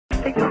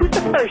Hey, who's the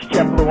first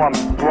JetBlue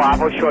on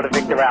Bravo short of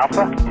Victor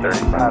Alpha?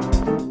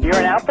 35. You're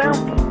an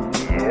outbound?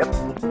 Yep.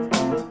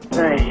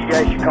 Hey, you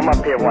guys should come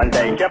up here one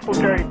day. JetBlue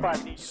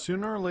 35.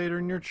 Sooner or later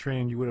in your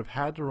train, you would have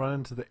had to run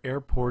into the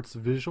airport's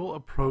visual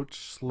approach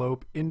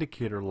slope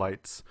indicator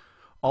lights,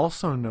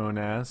 also known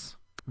as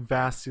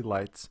VASI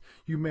lights.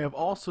 You may have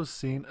also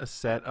seen a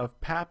set of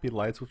PAPI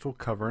lights, which we'll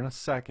cover in a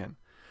second.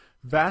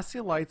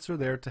 VASI lights are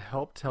there to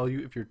help tell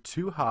you if you're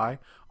too high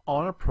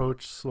on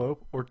approach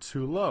slope or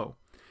too low.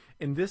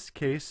 In this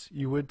case,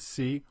 you would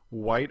see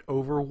white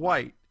over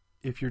white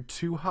if you're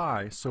too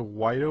high, so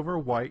white over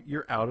white,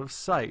 you're out of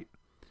sight.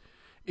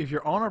 If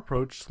you're on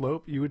approach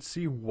slope, you would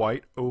see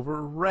white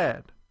over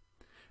red.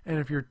 And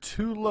if you're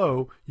too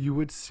low, you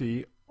would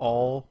see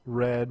all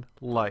red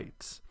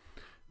lights.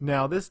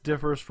 Now this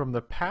differs from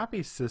the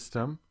PAPI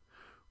system,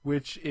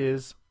 which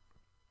is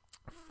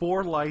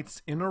 4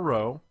 lights in a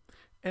row,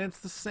 and it's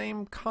the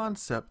same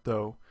concept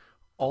though.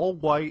 All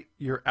white,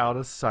 you're out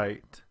of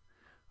sight.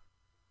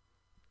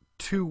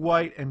 Too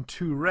white and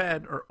too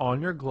red are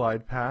on your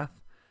glide path,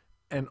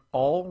 and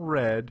all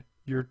red,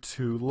 you're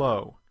too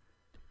low.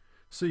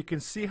 So you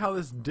can see how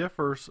this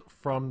differs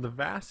from the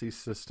VASI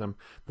system.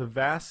 The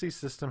VASI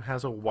system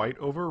has a white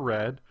over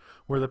red,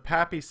 where the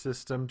PAPI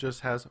system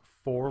just has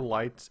 4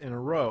 lights in a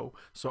row.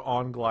 So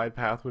on glide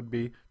path would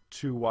be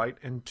 2 white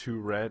and 2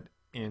 red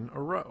in a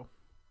row.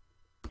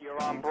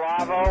 You're on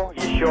Bravo,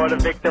 you're short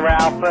of Victor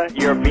Alpha,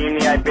 you're Beam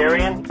the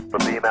Iberian? The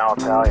Beam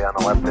Alitalia on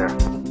the left there.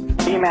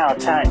 Beam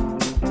Alitalia.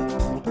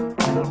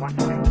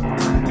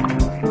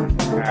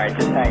 Alright,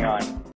 just hang on.